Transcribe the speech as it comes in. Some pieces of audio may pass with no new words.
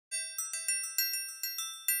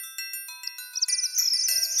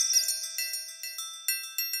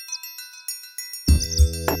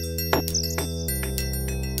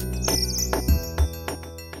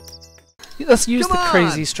Let's use Come the on.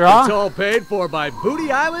 crazy straw. It's all paid for by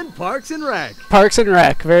Booty Island Parks and Rec. Parks and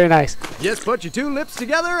Rec. Very nice. Just put your two lips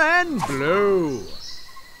together and blow.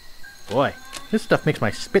 Boy, this stuff makes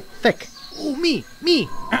my spit thick. Oh, me.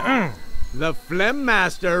 The Phlegm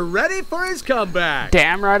Master ready for his comeback.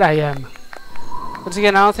 Damn right I am. Once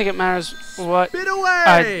again, I don't think it matters what Spit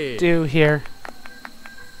away. I do here.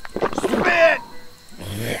 Spit.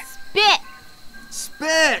 Spit!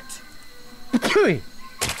 Spit.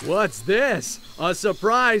 What's this? A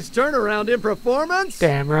surprise turnaround in performance?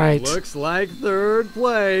 Damn right. Looks like third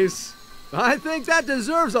place. I think that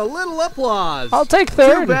deserves a little applause. I'll take Too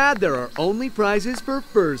third. bad there are only prizes for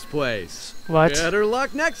first place. What? Better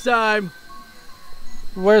luck next time.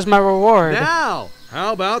 Where's my reward? Now,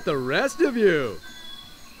 how about the rest of you?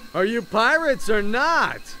 Are you pirates or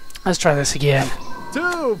not? Let's try this again.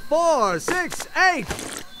 2, 4, 6, 8.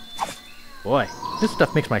 Boy, this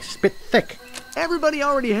stuff makes my spit thick. Everybody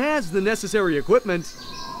already has the necessary equipment.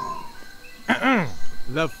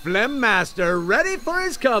 The Phlegm Master ready for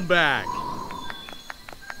his comeback.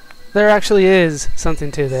 There actually is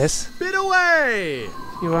something to this. Spit away.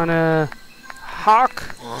 You wanna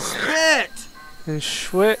hawk Spit. and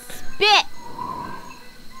schwick, Spit!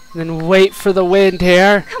 then wait for the wind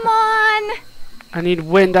here. Come on! I need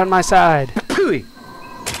wind on my side. Pooey.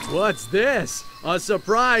 What's this? A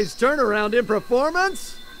surprise turnaround in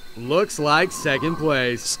performance? Looks like second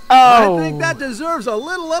place. Oh. I think that deserves a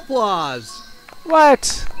little applause.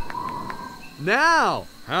 What? Now,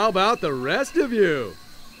 how about the rest of you?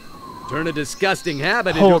 Turn a disgusting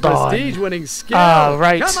habit Hold into a on. prestige-winning skill.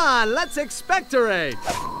 Right. Come on, let's expectorate.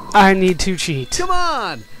 I need to cheat. Come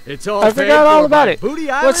on. It's all I paid forgot all for about by it. Booty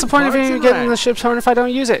Island What's the point of Parks you and getting Rec. the ship's horn if I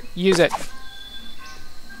don't use it? Use it.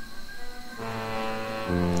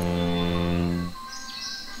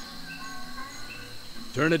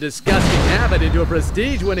 Turn a disgusting habit into a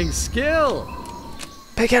prestige-winning skill.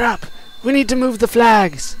 Pick it up. We need to move the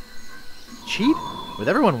flags. Cheat? With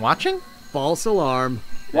everyone watching? False alarm.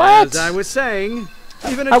 What? As I was saying,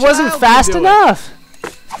 even a I wasn't child can fast do it. enough.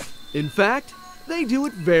 In fact, they do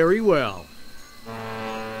it very well.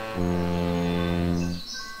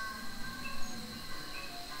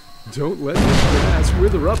 Don't let this grass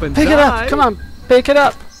wither up and Pick die. it up. Come on. Pick it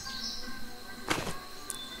up.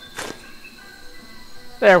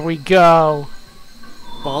 There we go.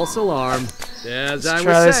 False alarm. As I Let's was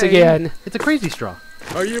try this saying, again. It's a crazy straw.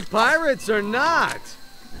 are you pirates or not?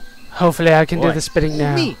 Hopefully I can do Boy. the spitting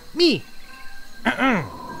now. Me.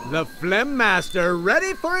 The Phlegm Master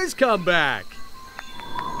ready for his comeback.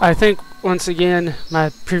 I think, once again,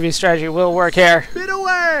 my previous strategy will work here. Spit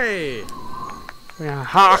away. We're going to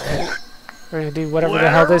hawk. We're going to do whatever the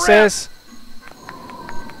hell this is.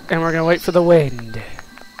 And we're going to wait for the wind.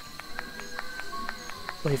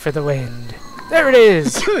 Wait for the wind. There it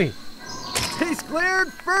is. Pooey. He's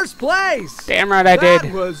cleared first place. Damn right I That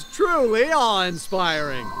did. was truly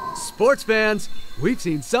awe-inspiring. Sports fans, we've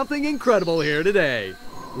seen something incredible here today.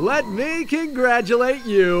 Let me congratulate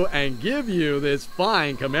you and give you this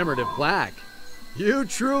fine commemorative plaque. You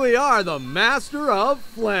truly are the master of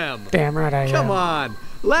phlegm. Damn right I am. Come on,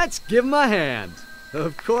 let's give him a hand.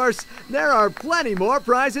 Of course, there are plenty more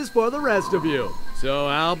prizes for the rest of you. So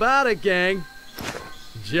how about it, gang?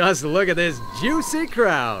 Just look at this juicy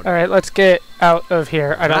crowd. All right, let's get out of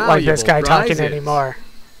here. I don't like this guy Valuable talking prizes. anymore.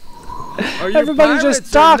 Are you Everybody just pirates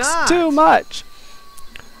or talks not? too much.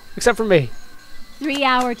 Except for me.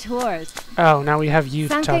 3-hour tours. Oh, now we have you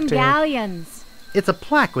to Sunken talk to. galleons. It's a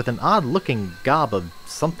plaque with an odd-looking gob of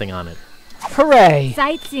something on it. Hooray.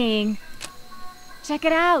 Sightseeing. Check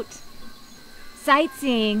it out.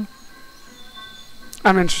 Sightseeing.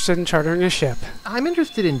 I'm interested in chartering a ship. I'm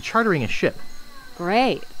interested in chartering a ship.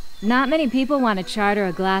 Great. Not many people want to charter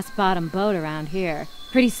a glass-bottom boat around here.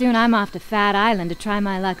 Pretty soon I'm off to Fat Island to try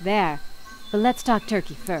my luck there. But let's talk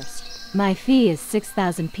turkey first. My fee is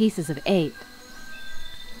 6,000 pieces of 8.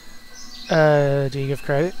 Do you give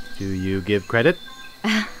credit? Do you give credit?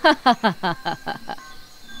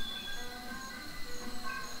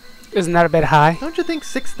 Isn't that a bit high? Don't you think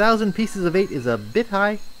 6,000 pieces of 8 is a bit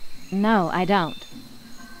high? No, I don't.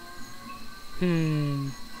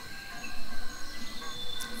 Fine.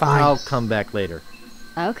 I'll come back later.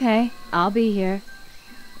 Okay, I'll be here.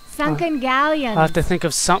 Sunken galleons. I'll have to think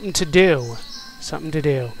of something to do. Something to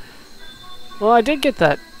do. Well, I did get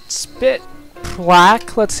that spit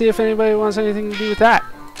plaque. Let's see if anybody wants anything to do with that.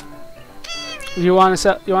 You want to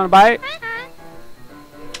sell? You want to buy it?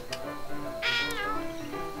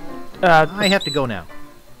 I have to go now.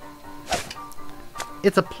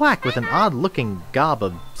 It's a plaque with an odd-looking gob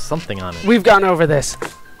of something on it. We've gone over this.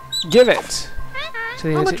 Give it to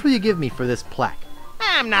the How much will you give me for this plaque?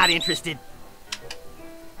 I'm not interested.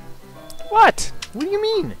 What? What do you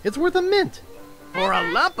mean? It's worth a mint. For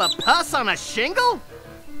a lump of pus on a shingle?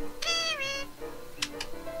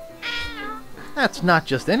 That's not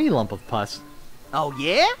just any lump of pus. Oh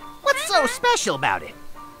yeah? What's so special about it?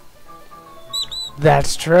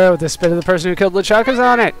 That's true. The spit of the person who killed LeChuck is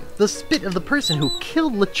on it. The spit of the person who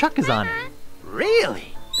killed LeChuck is on it.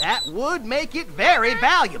 Really? That would make it very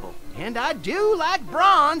valuable. And I do like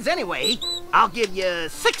bronze anyway. I'll give you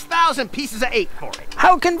 6,000 pieces of 8 for it.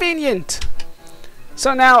 How convenient.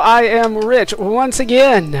 So now I am rich once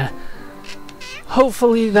again.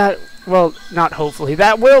 Hopefully that, well, not hopefully,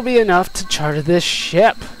 that will be enough to charter this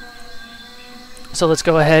ship. So let's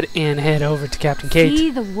go ahead and head over to Captain Kate. See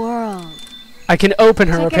the world. I can open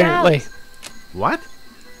her, Check it apparently. out. What?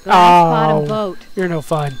 Glass bottom boat. You're no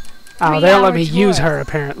fun. Oh, they don't let me 3-hour use tour. her,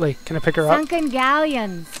 apparently. Can I pick her up? Sunken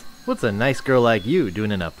galleons. What's a nice girl like you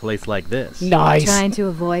doing in a place like this? Nice. Trying to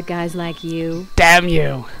avoid guys like you. Damn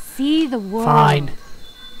you. See the world. Fine.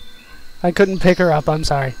 I couldn't pick her up, I'm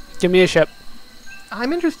sorry. Give me a ship.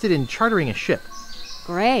 I'm interested in chartering a ship.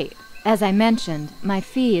 Great. As I mentioned, my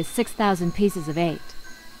fee is 6,000 pieces of 8.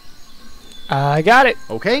 I got it.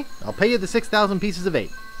 Okay, I'll pay you the 6,000 pieces of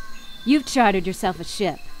 8. You've chartered yourself a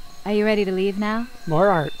ship. Are you ready to leave now? More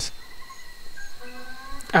art.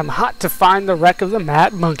 I'm hot to find the wreck of the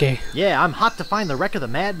Mad Monkey. Yeah, I'm hot to find the wreck of the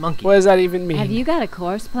Mad Monkey. What does that even mean? Have you got a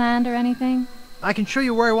course planned or anything? I can show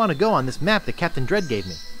you where I want to go on this map that Captain Dread gave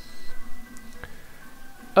me.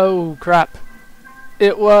 Oh, crap.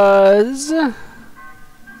 It was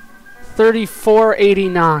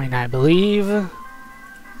 3489, I believe.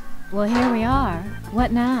 Well, here we are.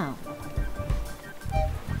 What now?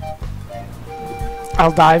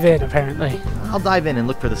 I'll dive in, apparently. I'll dive in and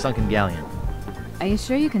look for the sunken galleon. Are you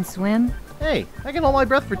sure you can swim? Hey, I can hold my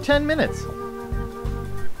breath for 10 minutes.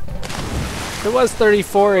 It was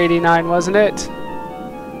 3489, wasn't it?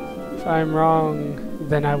 If I'm wrong,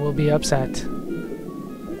 then I will be upset.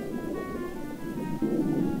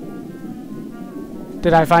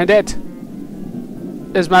 Did I find it?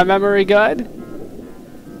 Is my memory good?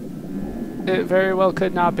 It very well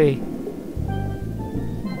could not be.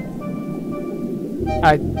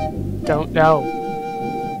 I don't know.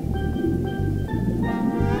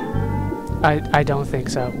 I don't think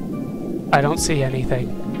so. I don't see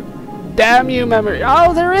anything. Damn you, memory.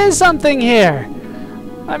 Oh, there is something here!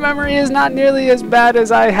 My memory is not nearly as bad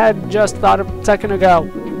as I had just thought a second ago.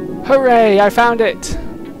 Hooray, I found it!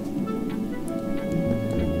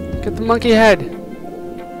 Get the monkey head.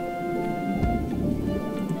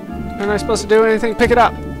 Am I supposed to do anything? Pick it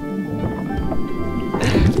up!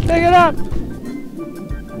 Pick it up!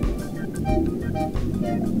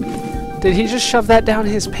 Did he just shove that down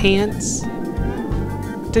his pants?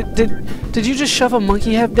 Did you just shove a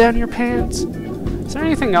monkey head down your pants? Is there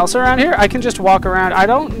anything else around here? I can just walk around. I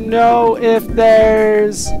don't know if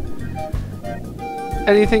there's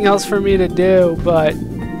anything else for me to do, but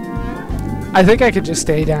I think I could just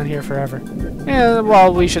stay down here forever. Yeah,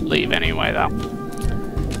 well, we should leave anyway, though.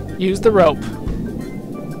 Use the rope.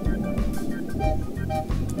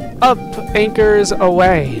 Up, anchors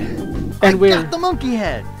away. And we're... Got the monkey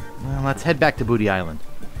head! Well, let's head back to Booty Island.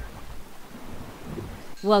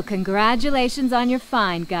 Well, congratulations on your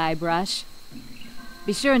find, Guybrush.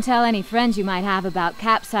 Be sure and tell any friends you might have about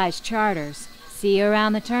capsized charters. See you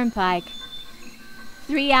around the turnpike.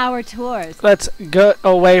 3-hour tours. Let's get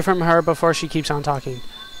away from her before she keeps on talking.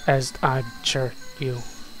 As I'm sure you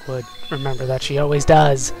would remember that she always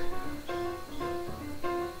does.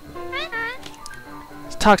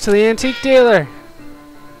 Let's talk to the antique dealer.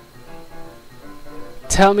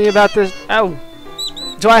 Tell me about this. Oh.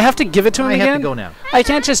 Do I have to give it to him again? I have to go now. I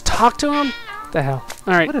can't just talk to him? The hell.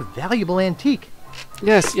 Alright. What a valuable antique.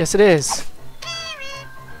 Yes, it is.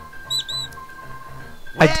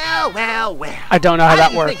 Well. I don't know how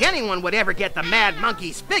that I works. didn't think anyone would ever get the Mad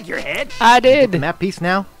Monkey's figurehead. I The did. map piece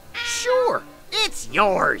now? Sure, it's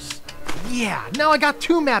yours. Yeah, now I got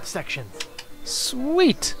 2 map sections.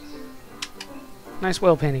 Sweet. Nice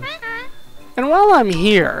whale painting. And while I'm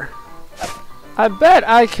here, I bet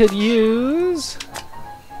I could use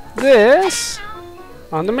this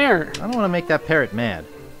on the mirror. I don't want to make that parrot mad.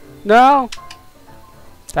 No?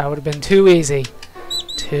 That would have been too easy.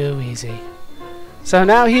 Too easy. So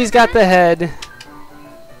now he's got the head.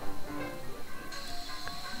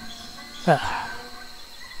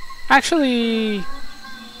 Actually...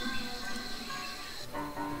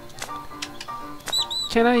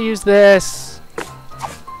 Can I use this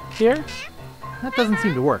here? That doesn't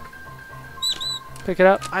seem to work. Pick it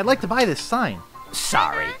up. I'd like to buy this sign.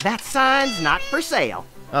 Sorry, that sign's not for sale.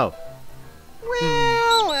 Oh,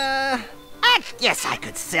 Well, I guess I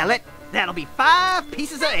could sell it. That'll be 5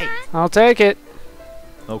 pieces of 8. I'll take it.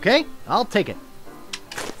 Okay, I'll take it.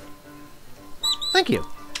 Thank you.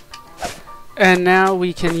 And now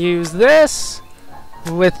we can use this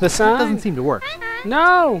with the That sign. doesn't seem to work.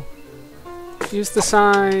 No! Use the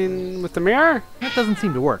sign with the mirror. That doesn't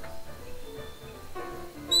seem to work.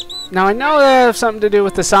 Now I know they have something to do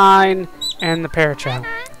with the sign and the paratrap.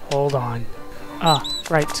 Hold on. Ah,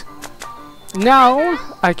 right. Now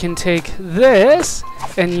I can take this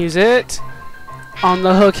and use it on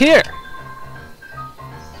the hook here.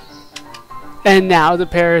 And now the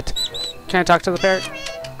parrot... Can I talk to the parrot?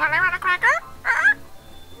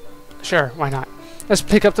 Sure, why not? Let's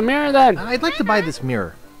pick up the mirror then. I'd like to buy this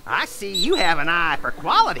mirror. I see you have an eye for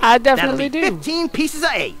quality. I definitely That'll be do. 15 pieces of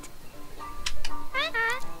 8.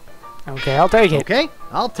 Okay, I'll take it. Okay,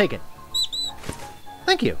 I'll take it.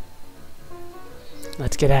 Thank you.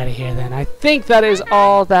 Let's get out of here then. I think that is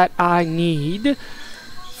all that I need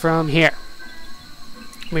from here.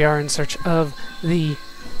 We are in search of the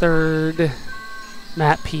third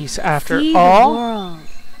map piece after See all. the world.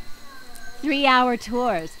 3-hour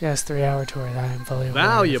tours. Yes, 3-hour tour. I am fully aware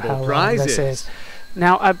Valuable of how long prizes. this is.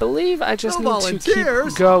 Now, I believe I just No need to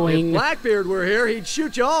volunteers. keep going. If Blackbeard were here, he'd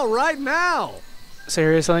shoot you all right now.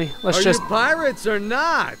 Seriously? Let's Are just... you pirates or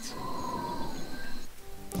not?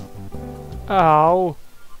 Oh.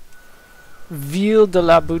 Ville de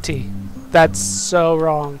la Boutique. That's so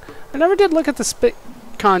wrong. I never did look at the spit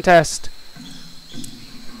contest.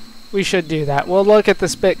 We should do that. We'll look at the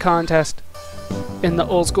spit contest in the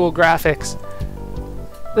old school graphics.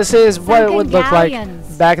 This is what it would look like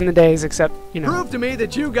galleons. back in the days, except, you know. Prove to me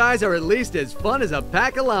that you guys are at least as fun as a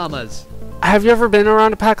pack of llamas. Have you ever been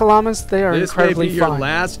around a pack of llamas? They are This may incredibly be your fun.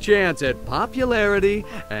 last chance at popularity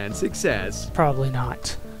and success. Probably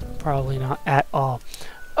not. Probably not at all.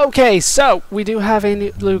 Okay, so we do have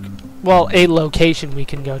a a location we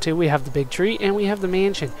can go to. We have the big tree and we have the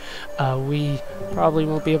mansion. We probably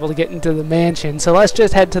won't be able to get into the mansion, so let's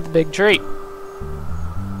just head to the big tree.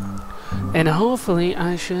 And hopefully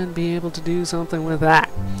I should be able to do something with that.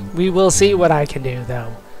 We will see what I can do,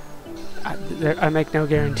 though. I make no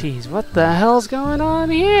guarantees. What the hell's going on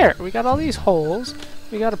here? We got all these holes.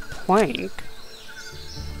 We got a plank.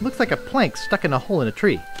 Looks like a plank stuck in a hole in a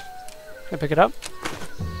tree. Can I pick it up?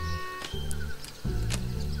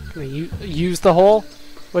 Can I use the hole?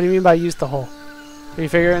 What do you mean by use the hole? Are you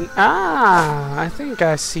figuring? Ah, I think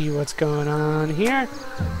I see what's going on here.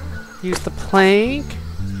 Use the plank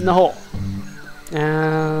in the hole.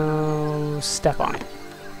 Now step on it.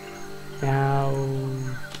 Now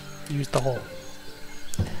use the hole.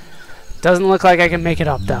 Doesn't look like I can make it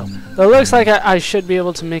up though. It looks like I should be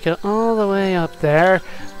able to make it all the way up there.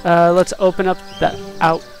 Let's open up the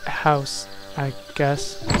outhouse, I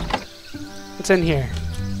guess. What's in here?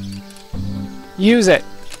 Use it.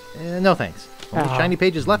 No thanks. Only Oh. shiny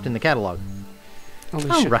pages left in the catalog. Only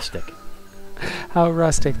How should- rustic. How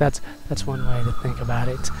rustic. That's one way to think about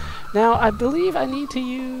it. Now, I believe I need to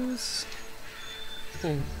use...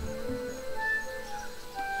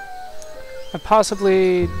 I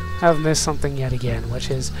possibly have missed something yet again, which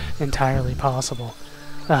is entirely possible.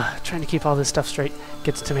 Trying to keep all this stuff straight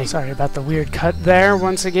gets to me. Sorry about the weird cut there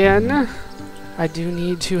once again. I do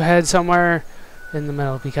need to head somewhere in the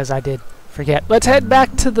middle because I did forget. Let's head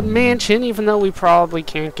back to the mansion, even though we probably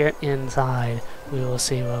can't get inside. We will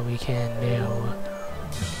see what we can do.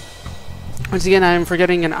 Once again, I am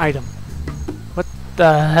forgetting an item. What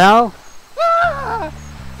the hell? Ah!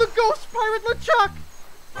 The ghost pirate LeChuck!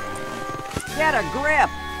 Get a grip!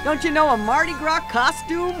 Don't you know a Mardi Gras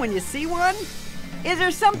costume when you see one? Is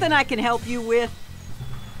there something I can help you with?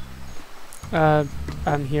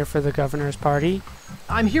 I'm here for the governor's party.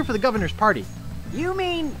 I'm here for the governor's party. You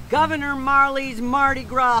mean Governor Marley's Mardi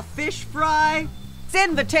Gras fish fry? It's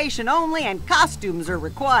invitation only and costumes are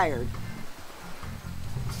required.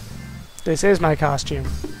 This is my costume.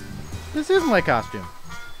 This is my costume.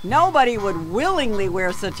 Nobody would willingly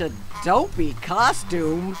wear such a dopey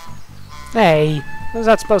costume. Hey, what is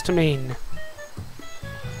that supposed to mean?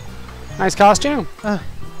 Nice costume?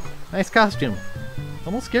 Nice costume.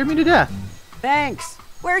 Almost scared me to death. Thanks.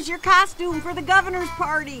 Where's your costume for the governor's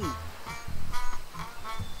party?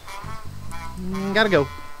 Gotta go.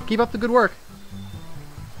 Keep up the good work.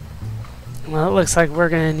 Well, it looks like we're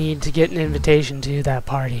gonna need to get an invitation to that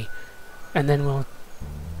party. And then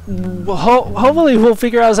hopefully we'll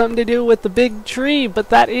figure out something to do with the big tree, but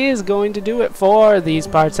that is going to do it for these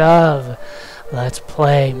parts of Let's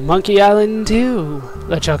Play Monkey Island 2,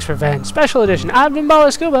 LeChuck's Revenge Special Edition. I've been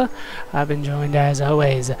Baller Scuba. I've been joined, as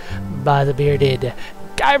always, by the bearded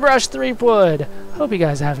Guybrush Threepwood. Hope you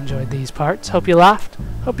guys have enjoyed these parts. Hope you laughed.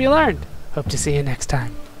 Hope you learned. Hope to see you next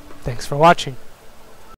time. Thanks for watching.